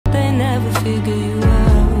figure you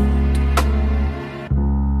out.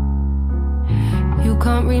 You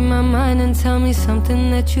can't read my mind and tell me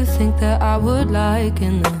something that you think that I would like.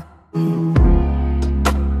 And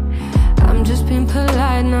I'm just being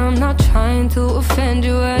polite now, I'm not trying to offend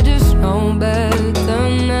you, I just know better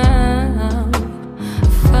now.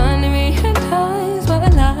 Finally realize what I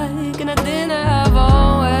like, and I didn't have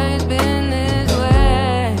always been this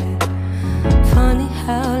way. Funny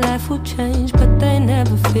how life will change, but they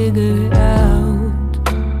never figure it out.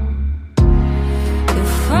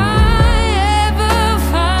 If I ever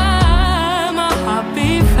find my heart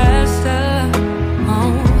beat faster,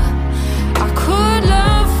 oh, I could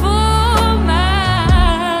love for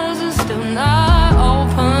miles and still not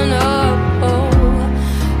open up. Oh,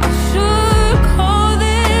 I should call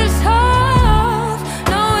this off,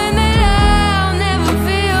 knowing that I'll never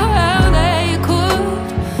feel how they could.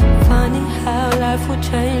 Funny how life will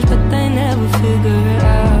change, but they never figure it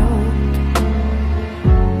out.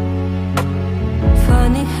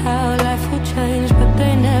 Funny how life will change, but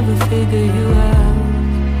they never figure you out.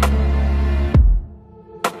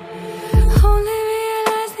 Only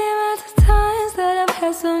realize the amount of times that I've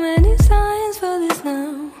had so many signs for this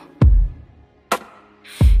now.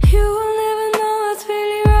 You will never know what's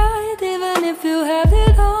really right, even if you have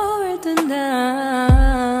it all written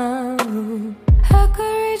down. I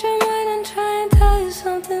could read your mind and try and tell you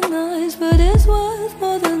something nice, but it's worth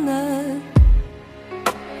more than that.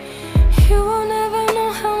 You will never know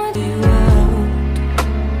how much you out.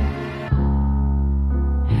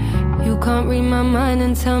 You can't read my mind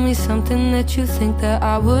and tell me something that you think that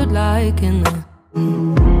I would like. And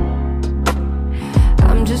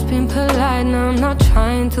I'm just being polite now, I'm not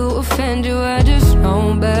trying to offend you, I just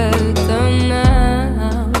know better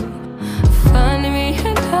now. Finally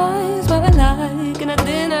realize what I like, and I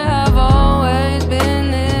didn't have always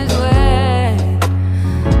been this way.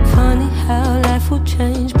 Funny how life will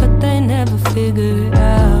change, but they never figure it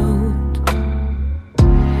out.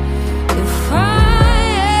 If I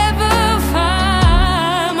ever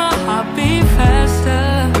find my heart beat faster,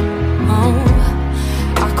 oh,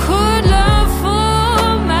 I could love for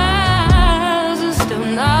miles and still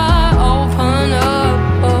not open up.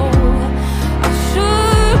 Oh, I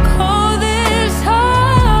should call this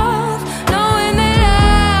off, knowing that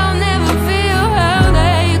I'll never feel how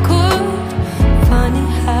they could. Funny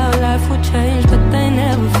how life will change, but they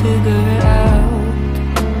never figure it out.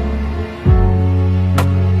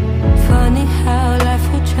 Funny how life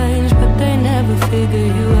will change, but they never figure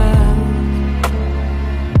you out.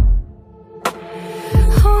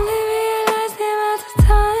 Only realize the amount of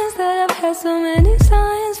times that I've had so many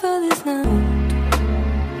signs for this now.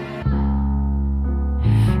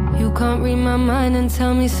 You can't read my mind and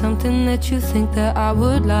tell me something that you think that I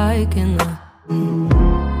would like. And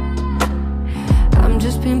I'm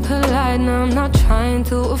just being polite now, I'm not trying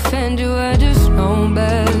to offend you, I just know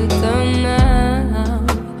better now.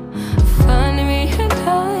 Finally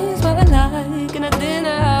realize what I like, and I didn't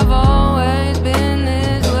have always been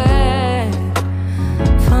this way.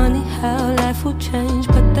 Funny how life will change,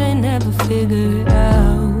 but they never figure it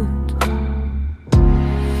out.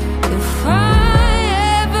 If I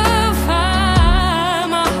ever find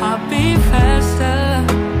my heart beat faster,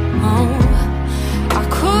 oh, I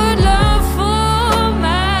could love for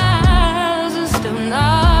miles and still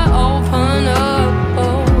not open up.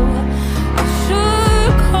 Oh, I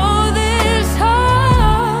should call this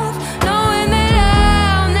off, knowing that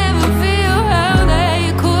I'll never feel how they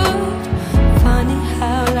could. Funny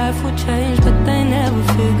how life will change, but they never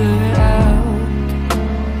figure it out.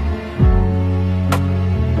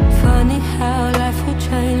 Funny how life will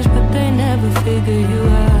change, but they never figure you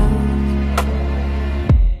out.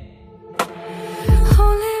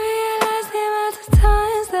 Only realize the amount of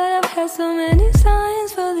times that I've had so many signs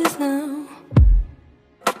for this now.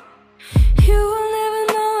 You will never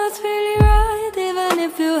know what's really right, even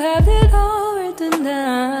if you have it all written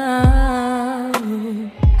down.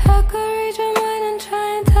 I could read your mind and try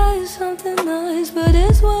and tell you something nice, but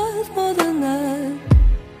it's worth more than that.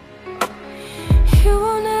 You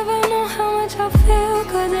will never know how much I feel,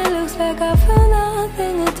 cause it looks like I feel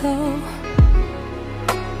nothing at all.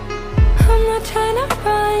 I'm not trying to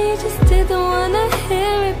run, you just didn't wanna